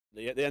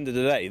At the end of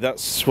the day,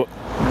 that's what,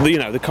 you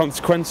know, the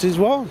consequences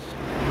was.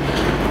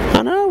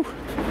 I know.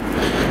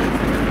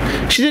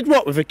 She did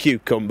what with a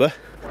cucumber?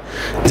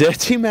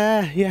 Dirty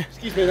mare, yeah.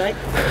 Excuse me, mate.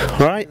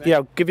 Right, yeah,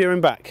 I'll give you him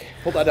back.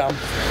 Put that down.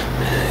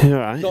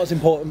 Alright. Not as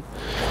important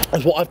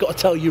as what I've got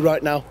to tell you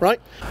right now,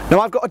 right? Now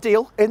I've got a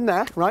deal in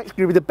there, right? It's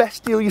going to be the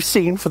best deal you've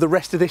seen for the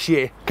rest of this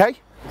year, okay?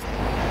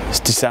 It's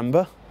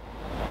December.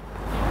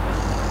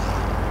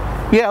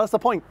 Yeah, that's the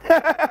point.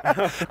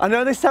 I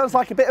know this sounds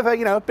like a bit of a,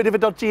 you know, a bit of a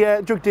dodgy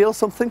drug deal,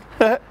 something.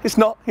 It's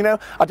not, you know.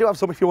 I do have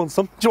some if you want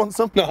some. Do you want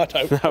some? No, I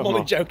don't. No, I'm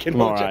only joking.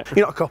 I'm all right.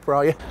 You're not a copper,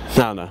 are you?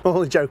 No. I'm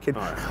only joking.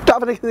 All right.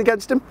 Don't have anything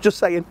against him. Just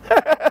saying.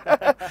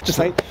 Just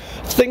saying.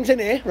 Things in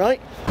here,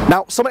 right?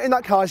 Now, something in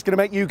that car is going to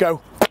make you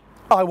go,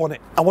 I want it.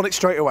 I want it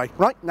straight away,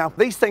 right? Now,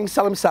 these things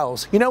sell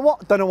themselves. You know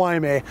what? Don't know why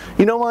I'm here.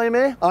 You know why I'm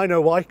here? I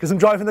know why, because I'm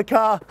driving the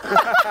car.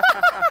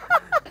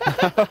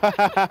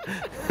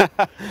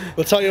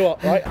 We'll tell you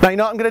what, right? Now, you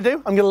know what I'm going to do?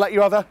 I'm going to let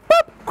you have a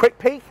quick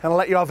peek, and I'll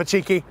let you have a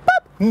cheeky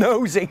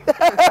nosy.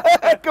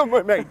 Come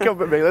with me,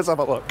 let's have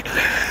a look.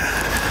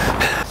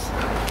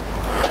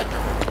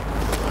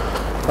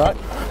 Right,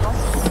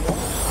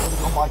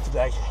 on by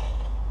today.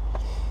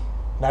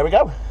 There we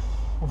go.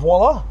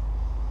 Voila.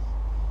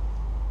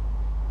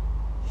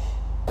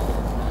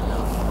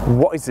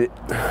 What is it?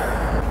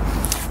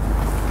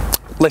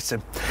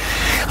 Listen,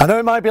 I know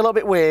it might be a little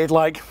bit weird,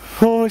 like,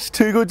 oh, it's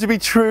too good to be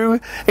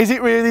true. Is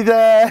it really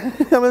there?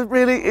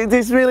 Is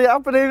this really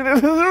happening?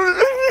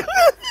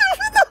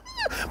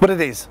 But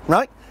it is,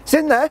 right? It's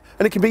in there,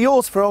 and it can be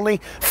yours for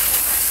only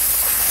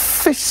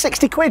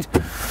 60 quid.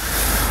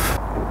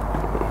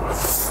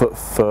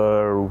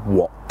 For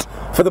what?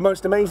 For the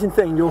most amazing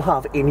thing you'll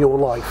have in your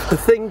life. The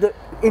thing that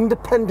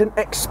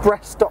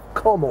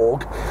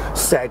independentexpress.com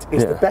said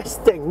is the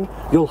best thing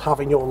you'll have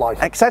in your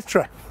life,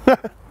 etc.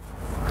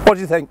 What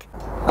do you think?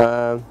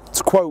 To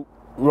quote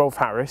Rolf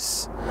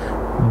Harris,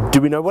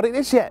 do we know what it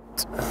is yet?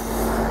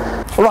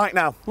 Right,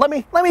 now, let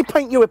me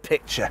paint you a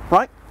picture,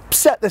 right?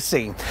 Set the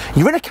scene.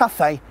 You're in a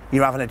cafe,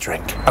 you're having a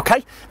drink,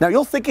 okay? Now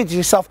you're thinking to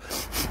yourself,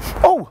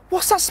 oh,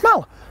 what's that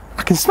smell?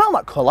 I can smell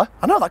that colour.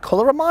 I know that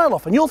colour a mile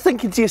off. And you're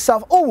thinking to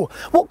yourself, oh,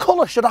 what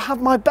colour should I have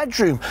in my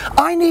bedroom?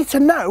 I need to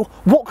know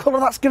what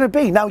colour that's going to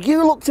be. Now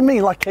you look to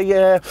me like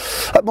a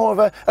more of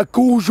a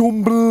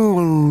goujon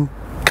bleu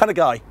kind of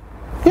guy.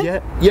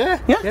 Yeah,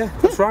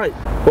 that's right.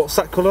 What's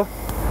that colour?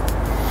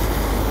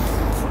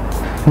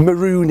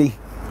 Maroony,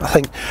 I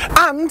think.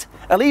 And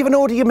I'll even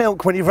order your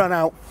milk when you've run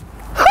out.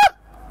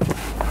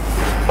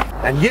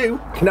 And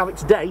you can have it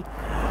today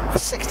for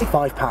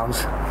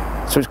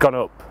 £65. So it's gone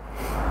up.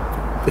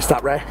 It's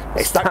that rare.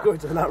 It's that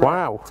good and that rare.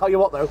 Wow. Tell you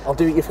what though, I'll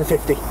do it you for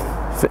 50.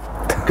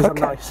 Because I'm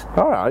nice.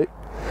 Alright.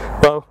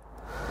 Well,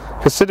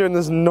 considering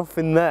there's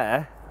nothing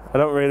there, I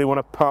don't really want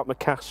to park my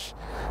cash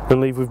and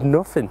leave with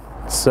nothing.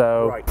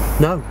 So right.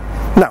 No,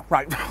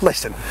 right,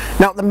 listen.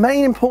 Now the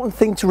main important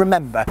thing to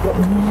remember.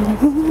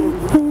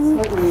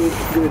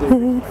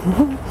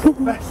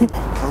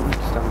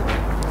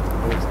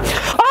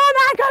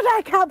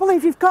 I can't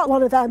believe you've got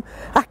one of them.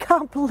 I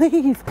can't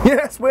believe.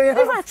 Yes, we have.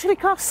 You've actually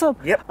got some.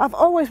 Yep. I've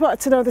always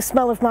wanted to know the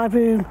smell of my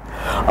room.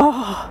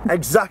 Oh.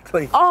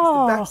 Exactly.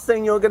 Oh. It's the best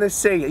thing you're going to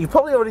see. You've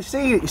probably already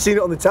seen it. You've seen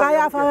it on the telly. I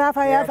have.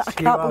 Yes, I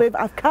can't believe it.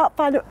 I can't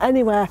find it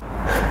anywhere.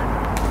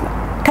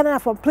 Can I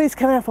have one? Please,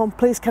 can I have one?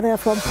 Please, can I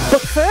have one?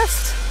 But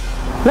first,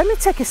 let me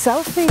take a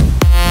selfie.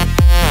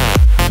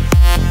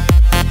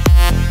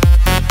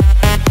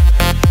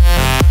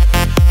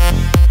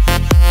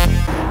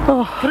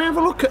 Oh. Can I have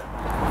a look at?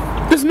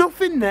 There's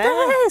nothing there.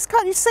 There is,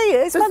 can't you see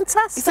it? It's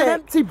fantastic. It's an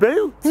empty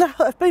boot. No,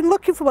 I've been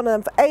looking for one of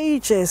them for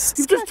ages.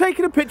 You've just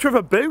taken a picture of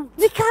a boot.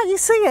 Can't you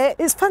see it?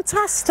 It's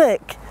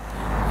fantastic.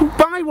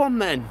 Buy one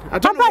then. I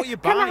don't know what you're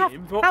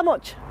buying. But... How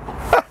much?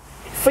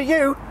 For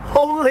you,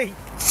 only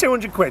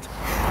 200 quid.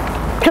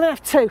 Can I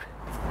have two?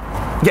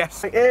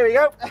 Yes. Here we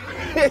go.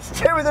 It's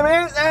 2 of them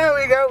in. There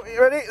we go.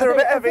 You ready? They're a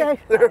bit heavy.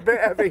 They're a bit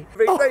heavy.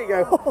 There you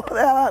go. Oh, they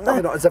are,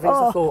 they're not as heavy as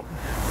I thought.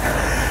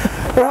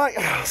 Right,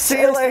 see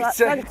you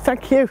later.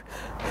 Thank you.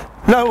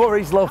 No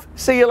worries, love.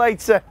 See you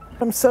later.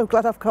 I'm so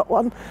glad I've got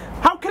one.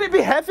 How can it be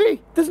heavy?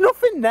 There's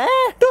nothing there.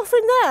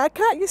 Nothing there?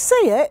 Can't you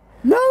see it?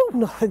 No.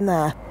 Nothing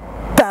there.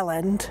 Bell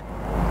end.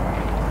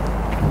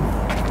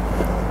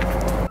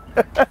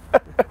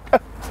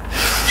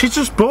 She's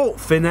just bought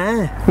thin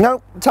air.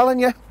 No, I'm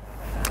telling you.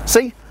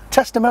 See?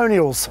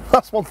 Testimonials.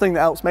 That's one thing that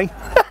helps me.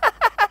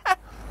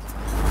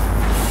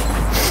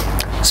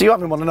 So you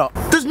having one or not?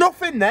 There's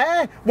nothing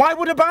there. Why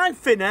would I buy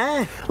thin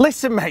air?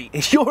 Listen, mate,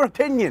 it's your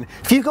opinion.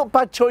 If you've got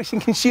bad choice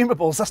in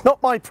consumables, that's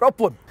not my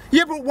problem.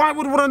 Yeah, but why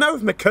would I want to know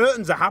if my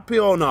curtains are happy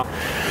or not?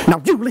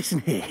 Now you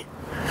listen here.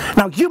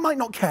 Now you might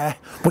not care,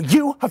 but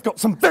you have got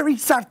some very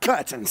sad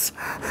curtains.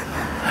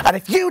 And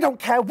if you don't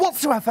care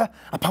whatsoever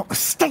about the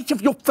state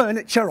of your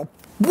furniture or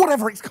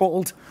whatever it's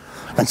called,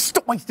 then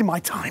stop wasting my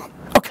time,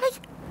 okay?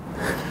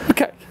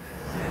 Okay.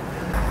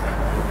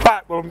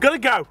 Right, well I'm gonna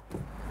go.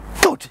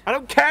 Good. I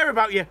don't care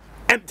about your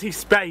empty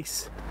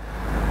space.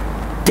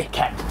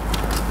 Dickhead.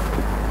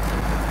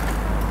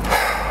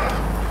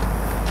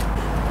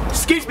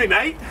 Excuse me. me,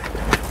 mate.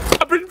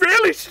 I've been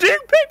really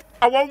stupid.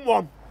 I want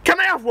one. Can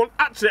I have one?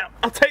 Actually,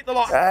 I'll take the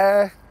lot.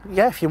 Yeah,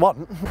 if you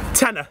want.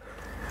 Tenner.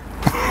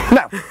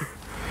 No.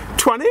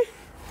 20?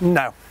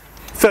 No.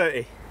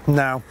 30?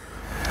 No.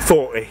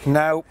 40?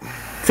 No.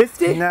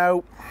 50?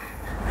 No.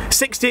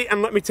 60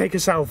 and let me take a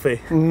selfie.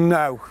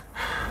 No.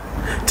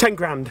 10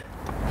 grand.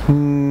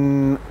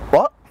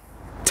 What?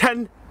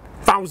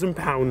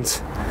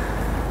 £10,000.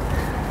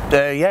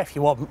 Yeah, if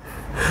you want.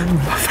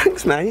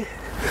 Thanks, mate.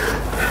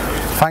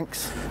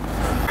 Thanks.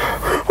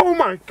 Oh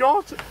my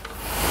God.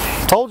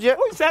 Told you.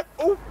 Oh, it's that.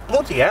 Oh,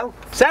 bloody hell.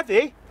 It's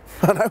heavy.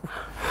 I know.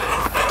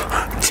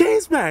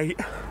 Cheers, mate.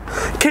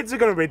 Kids are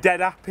going to be dead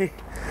happy.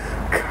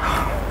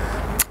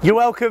 You're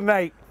welcome,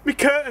 mate. My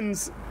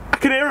curtains. I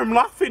can hear them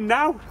laughing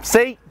now.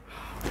 See?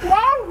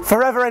 Wow.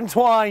 Forever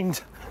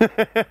entwined.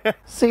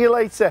 See you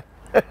later.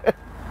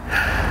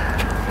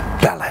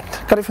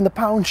 Bellend. Got it from the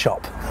pound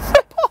shop.